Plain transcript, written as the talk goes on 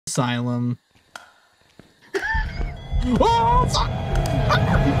Asylum. Oh,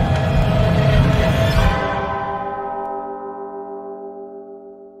 fuck!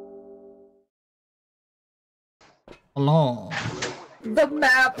 Hello. The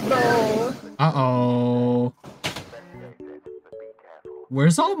map, though. Uh-oh.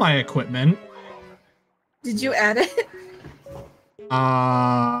 Where's all my equipment? Did you add it?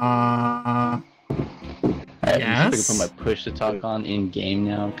 Yes. I'm just gonna put my push to talk on in game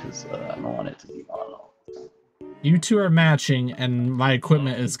now because I don't want it to be on all. You two are matching, and my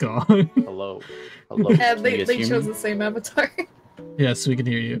equipment is gone. Hello. Hello. Yeah, Can they you guys hear chose me? the same avatar. Yes, we can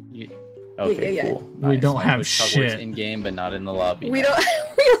hear you. Okay, Yeah. cool. We don't My have push talk works shit. in game, but not in the lobby. We don't.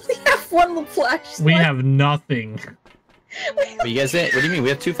 We only have one flashlight. We have nothing. But you guys didn't. What do you mean? We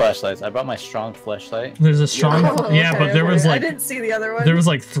have two flashlights. I brought my strong flashlight. There's a strong, yeah, okay, but there was I like, didn't see the other one. there was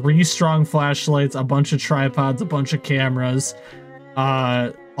like 3 strong flashlights, a bunch of tripods, a bunch of cameras.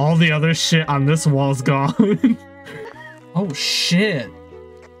 All the other shit on this wall's gone. Oh shit.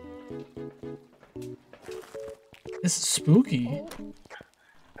 This is spooky. I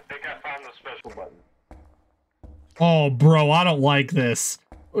think I found the special button. Oh, bro, I don't like this.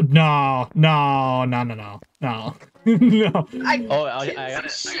 No. No. I Oh, I gotta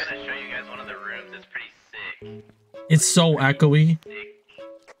show you guys one of the rooms. It's pretty sick. It's so echoey.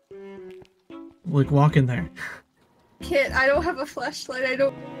 Like, walk in there. Kit, I don't have a flashlight. I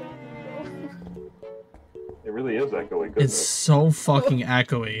don't. It really is echoing. It's so fucking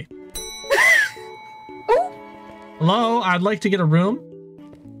echoey. Oh! Hello, I'd like to get a room.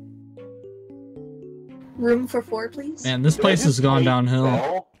 Room for 4, please. Man, this place has gone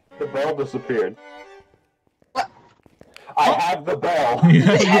downhill. The bell disappeared. What? I have the bell. You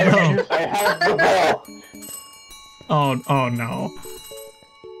have the bell. I have the bell. Oh no.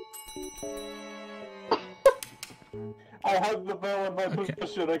 I have the bell in my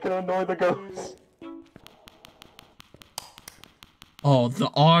possession. I can annoy the ghosts. Oh, the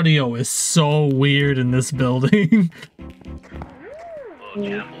audio is so weird in this building. Little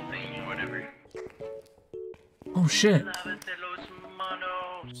chapel thing or whatever. Oh shit.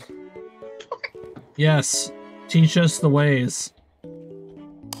 Yes, teach us the ways.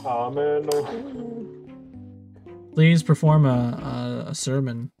 Amen. Please perform a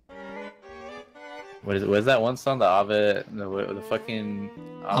sermon. What is it? What's that one song? The Ave, the fucking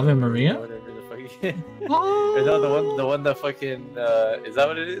Ave Maria? Whatever the fucking. Or no, the one that fucking. Is that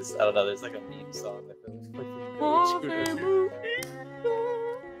what it is? I don't know. There's like a meme song. That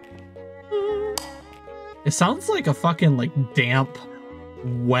It sounds like a fucking like damp,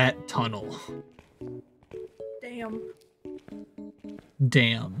 wet tunnel.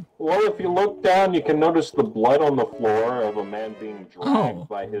 Damn. Well, if you look down, you can notice the blood on the floor of a man being dragged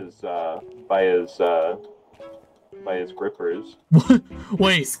by his grippers.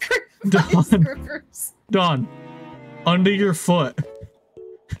 Wait, Don, under your foot.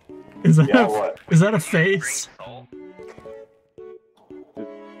 Is that what? Is that a face?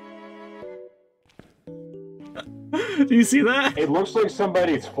 Do you see that? It looks like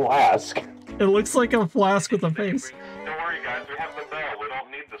somebody's flask. It looks like a flask with a face. Don't worry, guys. We have the bell. We don't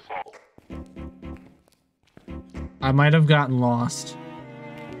need the salt. I might have gotten lost.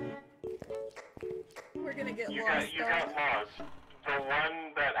 We're gonna get You lost. got lost. The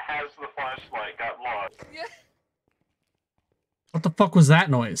one that has the flashlight got lost. Yeah. What the fuck was that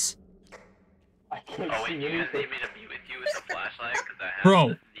noise? I can't Oh, see wait, you guys anything. need me to be with you with the flashlight? Because I have Bro.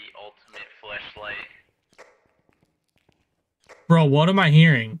 the ultimate flashlight. Bro, what am I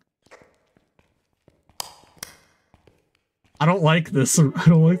hearing? I don't like this. I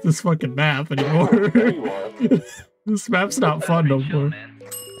don't like this fucking map anymore. There you are. This map's not fun no more. Who's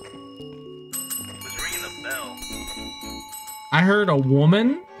ringing the bell? I heard a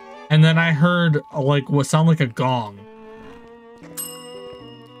woman, and then I heard like what sounded like a gong.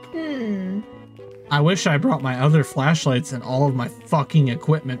 I wish I brought my other flashlights and all of my fucking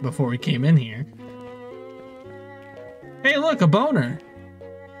equipment before we came in here. Hey, look, a boner.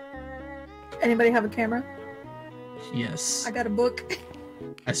 Anybody have a camera? Yes. I got a book.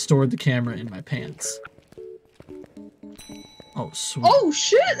 I stored the camera in my pants. Oh, sweet. Oh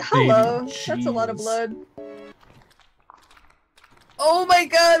shit! Hello. Baby That's a lot of jeez. blood. Oh my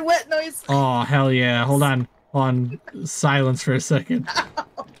god! Wet noise. Oh, hell yeah. Hold on. Silence for a second.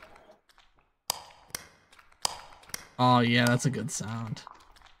 Oh, yeah, that's a good sound.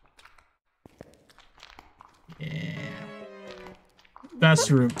 Yeah.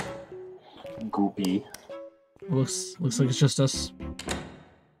 Best room. Goopy. Looks like it's just us.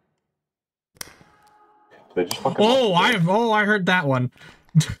 They just fucking I heard that one.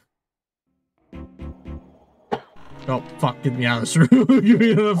 Oh, fuck, get me out of this room. Get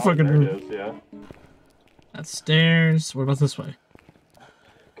me out of the fucking there room. it is, yeah. That's stairs. What about this way?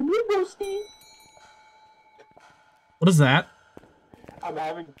 Come here, Ghosty. What is that? I'm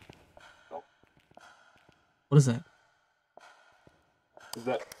having... What is that? Is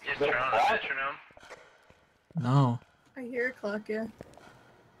that... Yes, Is that you're a on a clock? metronome. No. I hear a clock, yeah.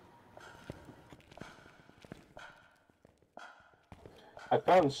 I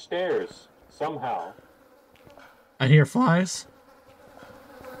found stairs, somehow. I hear flies.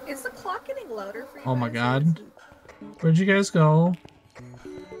 Is the clock getting louder for you? Oh my guys, or god. is it- Where'd you guys go?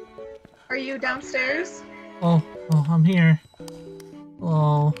 Are you downstairs? Oh, I'm here.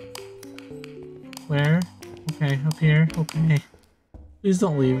 Oh. Where? Okay, up here. Okay. Please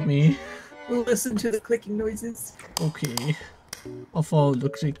don't leave me. We'll listen to the clicking noises. Okay. I'll follow the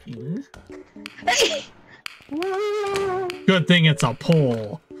clicking. Hey! Good thing it's a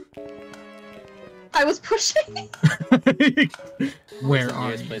pole. I was pushing. Where It's the are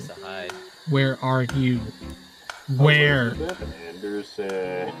nearest you? place to hide. Where are you? Where? Elizabeth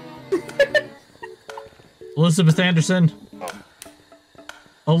Anderson. Elizabeth Anderson. Oh.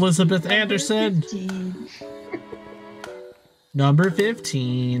 Elizabeth Anderson. 15. Number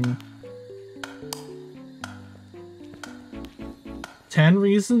 15. 10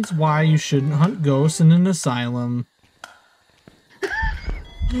 reasons why you shouldn't hunt ghosts in an asylum.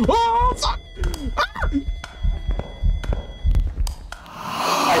 Oh, fuck!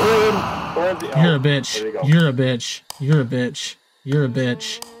 I hear him. Where's the... You're a There you bitch. go. You're a bitch. You're a bitch. You're a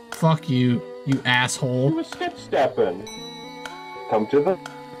bitch. Fuck you, you He asshole. was stepping. Come to the...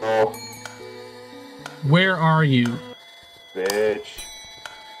 Oh, Where are you? bitch.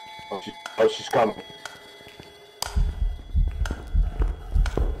 Oh, she's coming.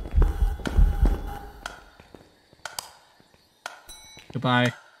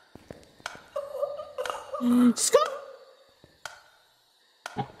 Goodbye. Skull!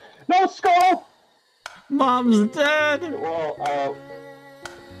 No, Skull! Mom's dead! Well,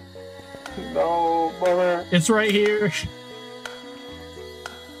 no, mother. It's right here.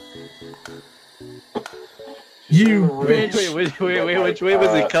 You bitch. Wait, which way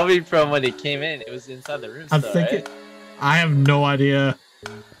was it coming from when it came in? It was inside the room I'm still, thinking. right? I have no idea.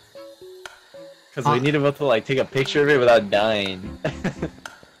 Because we need to both to like take a picture of it without dying.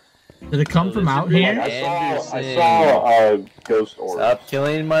 Did it come from out Elizabeth here? I saw ghost orb. Stop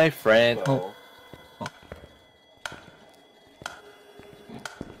killing my friend. Oh.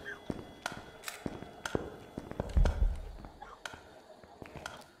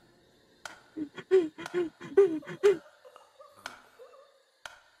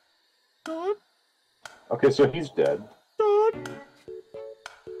 Dad, Okay, so he's dead. Dad.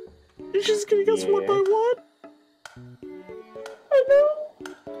 He's just getting us one by one. I know.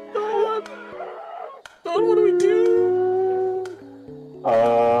 Dad. Dad, what do we do?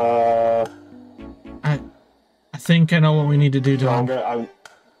 I think I know what we need to do, So Tom.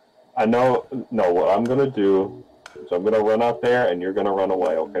 I know. No, what I'm gonna do is I'm gonna run out there, and you're gonna run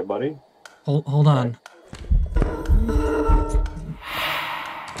away. Okay, buddy? Hold on.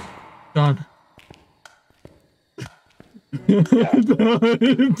 Done. I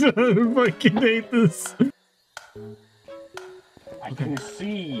fucking hate this. I can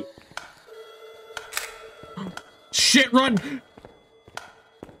see. Shit, run!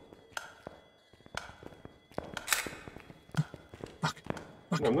 Fuck.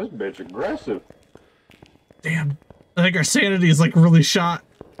 Damn, this bitch aggressive. Damn. I think our sanity is like really shot.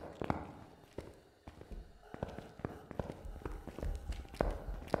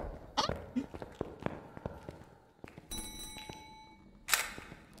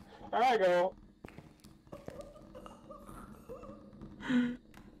 There I go.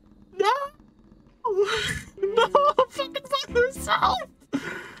 No! No! I'm fucking by myself!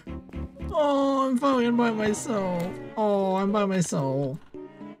 Oh, I'm fucking by myself. Oh, I'm by myself.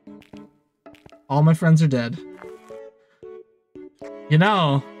 All my friends are dead. You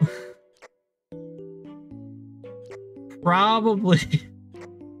know, probably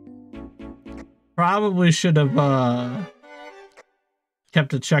should have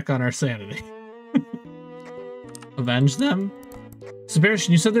kept a check on our sanity. Avenge them?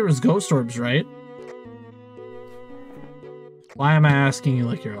 Sebastian, you said there was ghost orbs, right? Why am I asking you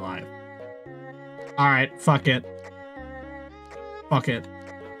like you're alive? Alright, fuck it. Fuck it.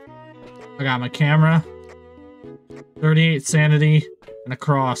 I got my camera, 38 sanity, and a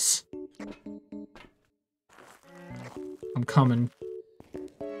cross. I'm coming.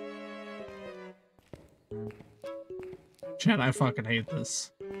 Chad, I fucking hate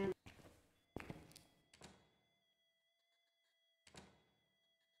this.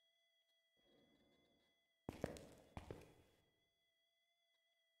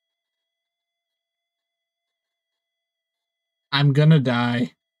 I'm gonna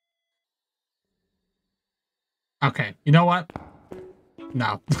die. Okay, you know what?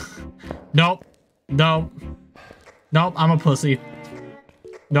 No. Nope. Nope. Nope, I'm a pussy.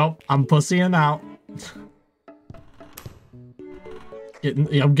 Nope, I'm pussying out.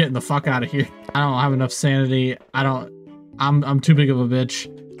 I'm getting the fuck out of here. I don't have enough sanity. I'm too big of a bitch.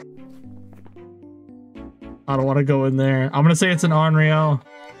 I don't want to go in there. I'm gonna say it's an Onryo.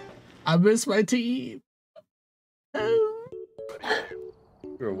 I miss my team. You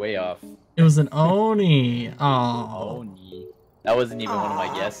were way off. It was an Oni. Oh. Oni. That wasn't even one of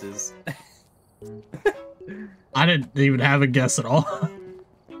my guesses. I didn't even have a guess at all.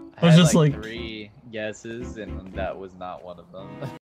 I was had just like 3 guesses, and that was not one of them.